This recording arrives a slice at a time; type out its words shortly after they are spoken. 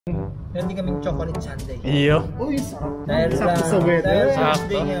Meron din kaming chocolate sundae. Iyo. Uy, sarap. Dahil sa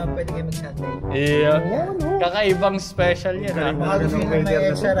Thursday nga, pwede kayo mag-sundae. Iyo. Kakaibang special yan ha. Baka gusto nyo may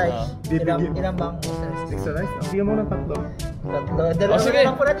extra rice. Ilang bang extra rice? Bigyan mo ng tatlo. Dalawa na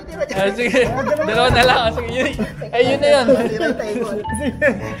lang po natin tira dyan. Sige, dalawa na lang. Ay, yun na yun.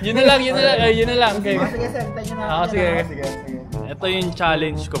 Yun na lang, yun na lang. Yun na lang. Sige sir, tayo na. Sige. Ito yung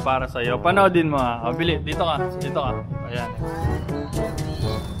challenge ko para sa'yo. Panoodin mo ha. Bili, dito ka. Dito ka. Ayan.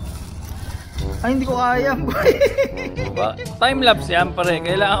 Ay, hindi ko kaya. Time-lapse yan pare.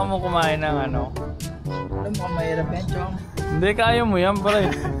 Kailangan mo kumain ng ano. Alam mo, mahirap yan, Chong. Hindi, kaya mo yan pare.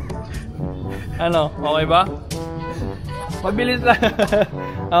 Ano, okay ba? Mabilis lang.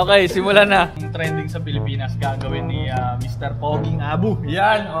 Okay, simulan na. Yung trending sa Pilipinas gagawin ni Mr. Poging Abu.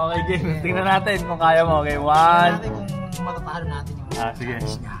 Yan, okay game. Tingnan natin kung kaya mo. Okay, one. Tingnan natin kung matatalo natin yung sige.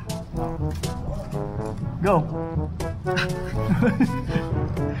 Go!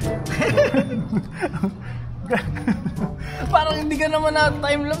 Parang hindi ka naman na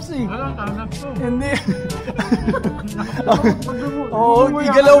time-lapse eh. Wala, time-lapse. Hindi. Oo,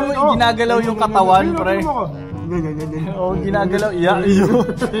 ginagalaw yung katawan, pre. Oo, ginagalaw.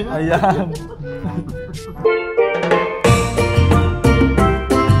 Ayan.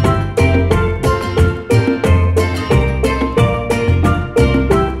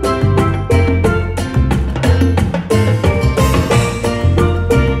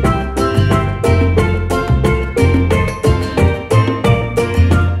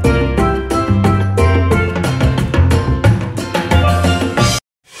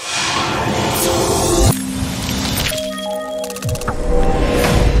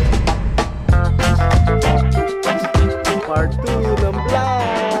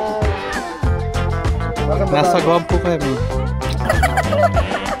 Nasa Guam po kami.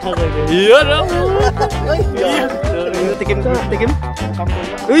 Iyan ah! Tikim ka, tikim.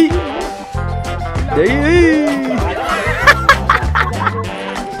 Uy! Yay!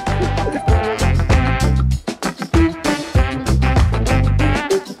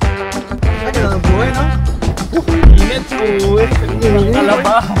 Ano lang ang buhay, no? Init po eh.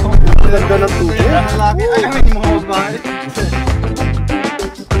 Kalabaw. Ganda ng tubo. Ay, may mga babae.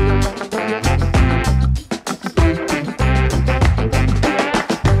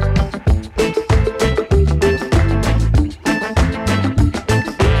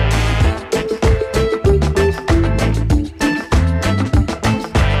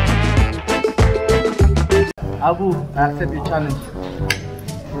 Abu, accept your challenge.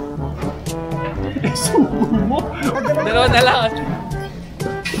 Dalawa na lang.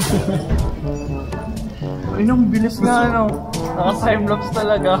 Ay, nung bilis na ano. Naka-timelapse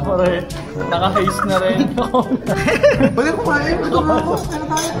talaga, pare. Naka-haze na rin. Pwede kumain. Ano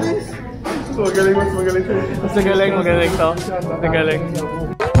tayo, please? Magaling, mas magaling. Mas magaling to. Magaling.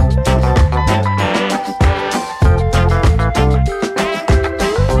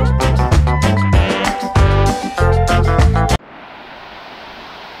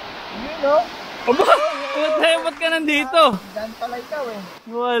 Ba't ka nandito? Diyan pala ikaw eh.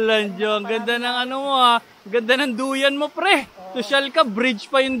 Walang Diyos. Ganda ng ano mo ha. Ganda ng duyan mo pre. Social ka, bridge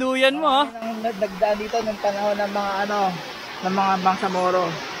pa yung duyan mo ha. Nagdaan dito ng panahon ng mga ng mga Bangsamoro.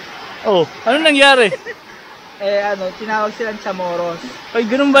 Oh, ano nangyari? Tinawag silang Chamoros. Ay,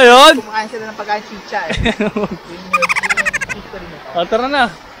 ganun ba yun? Kumakain sila ng pagkain chicha eh. Tara na.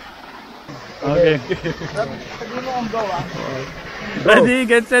 Okay. Sabi mo ang go ah. Ready,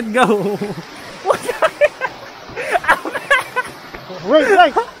 get set, go. Wait!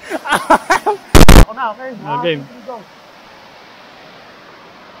 Ako na, okay. Okay.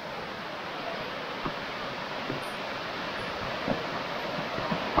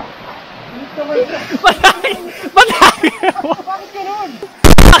 Bakit ganun?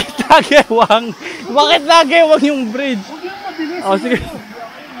 Bakit nagewang yung bridge? Huwag yung mabilis. Oh, sige.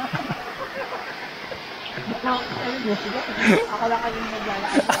 Ako lang kayong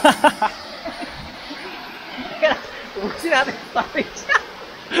naglalakad. Ubusin natin yung topics.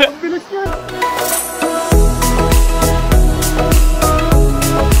 Ang bilis niya.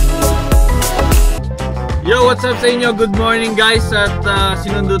 Yo, what's up sa inyo? Good morning guys. At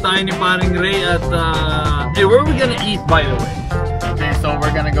sinundo tayo ni paring Ray. At hey, where are we gonna eat by the way? Okay, so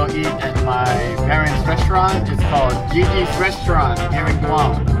we're gonna go eat at my parents' restaurant. It's called Gigi's Restaurant here in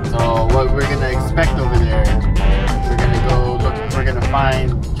Guam. So what we're gonna expect over there, we're gonna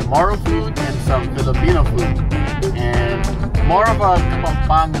find Chamorro food and some Filipino food. And more of a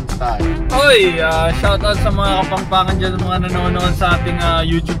Kapampangan style. Oy, shoutout sa mga Kapampangan dyan, mga nanonood sa ating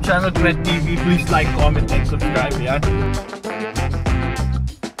YouTube channel, Kred TV. Please like, comment, and subscribe. Yan.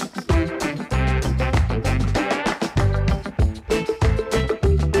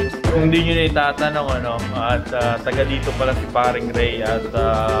 Kung hindi nyo na itatanong, ano, at taga dito pala si paring Ray. At,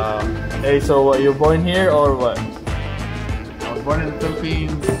 hey, so you born here or what? I was born in the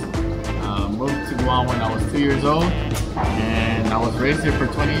Philippines, moved to Guam when I was 2 years old, and I was raised here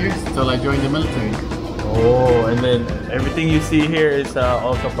for 20 years until I joined the military. Oh, and then everything you see here is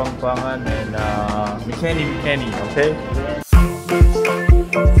all Kapampangan and Mikeni, okay?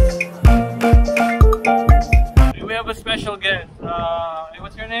 We have a special guest.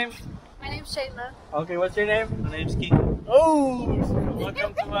 What's your name? My name's Shayla. Okay, what's your name? My name's Keith. Oh!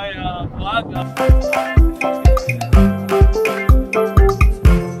 Welcome to my vlog.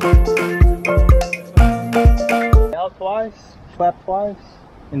 Bow twice, clap twice,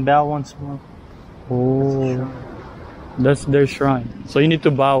 and bow once more. Oh, that's their shrine. So you need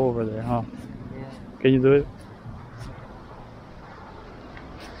to bow over there, huh? Yeah. Can you do it?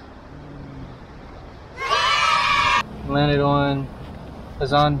 Landed on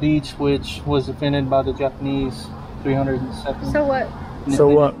Kazan Beach, which was defended by the Japanese 302nd. So what? So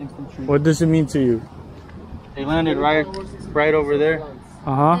what? Infantry. What does it mean to you? They landed right over there. They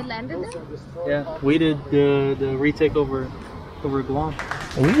Uh-huh. landed there? Yeah, we did the retake over Guam.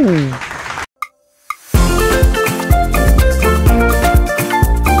 Ooh.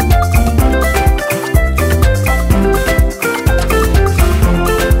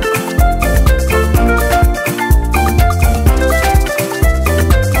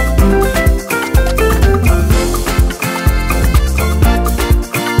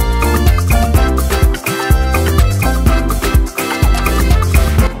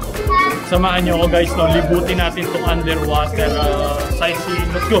 Samahan nyo ako guys, no? Libutin natin itong underwater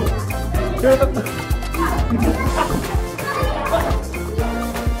sightseeing. Let's go!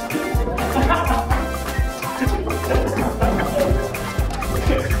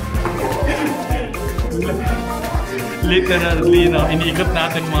 Literally, no? Iniikot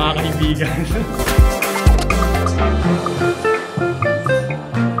natin mga kaibigan.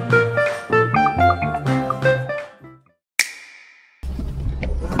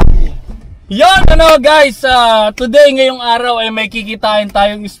 Yon, ano guys, today ngayong araw ay may kikitain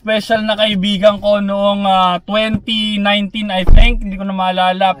tayong special na kaibigan ko noong 2019 I think, hindi ko na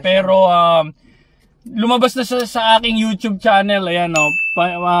maalala, pero lumabas na siya sa aking YouTube channel. Ayan,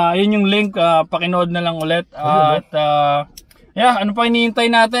 yun yung link, pakinood na lang ulit. At yeah, ano pa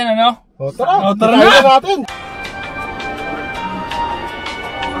hinihintay natin, ano? Tara! Tara na! natin!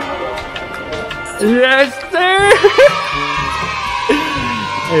 Yes, sir!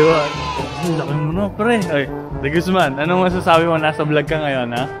 Ayun. Laki mo na, pre. Ay, De Guzman, anong masasabi mo? Nasa vlog ka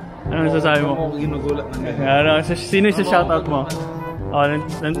ngayon, ha? Anong masasabi mo? Ako ginugulat ng ganyan. Ano, sino yung shoutout mo? Oh,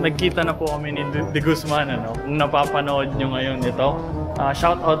 nagkita na po kami ni De Guzman, ano? Kung napapanood nyo ngayon ito.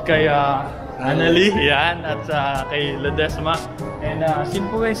 Shoutout kay Annalie, yan, at kay Ledesma. And sino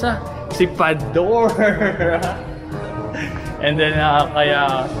po guys, ha? Si Pador. And then kay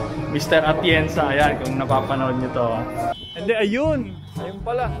Mr. Atienza, ayan, kung napapanood nyo to. And then, ayun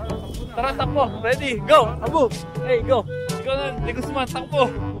pala. Tara, takbo. Ready? Go! Abu! Hey, go! Ikaw na, De Guzman, takbo!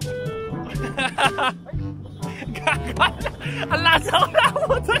 Gagana! Ang lasa ko na!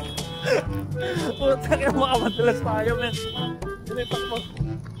 Puta ka, makamadalas tayo, men. Hindi, takbo.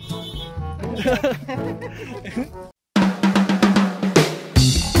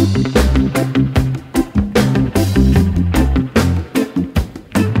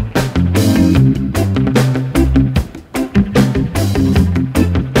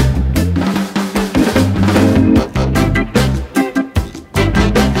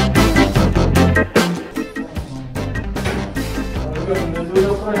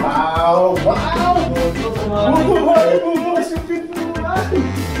 Wow! Wow! Bumubukas yung pintuan!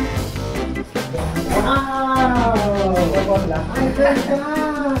 Wow! Ay, ganda!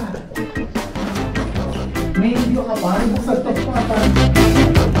 May video ka ba? Buksan to pa.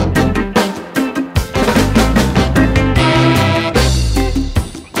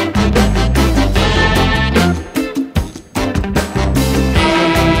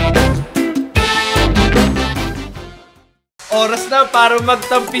 Oras na para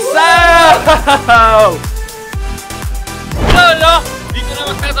magtampisaw! Hello! Dito na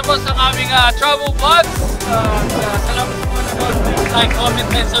magtatapos ang aming travel vlogs. Salamat po naman. Please like,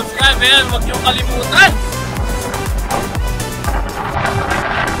 comment, and subscribe. Ayan, huwag niyong kalimutan.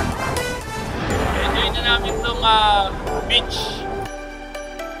 Enjoy na namin itong beach.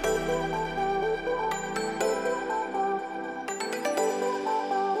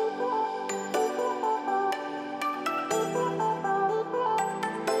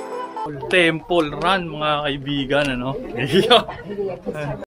 Temple Run mga kaibigan, ano?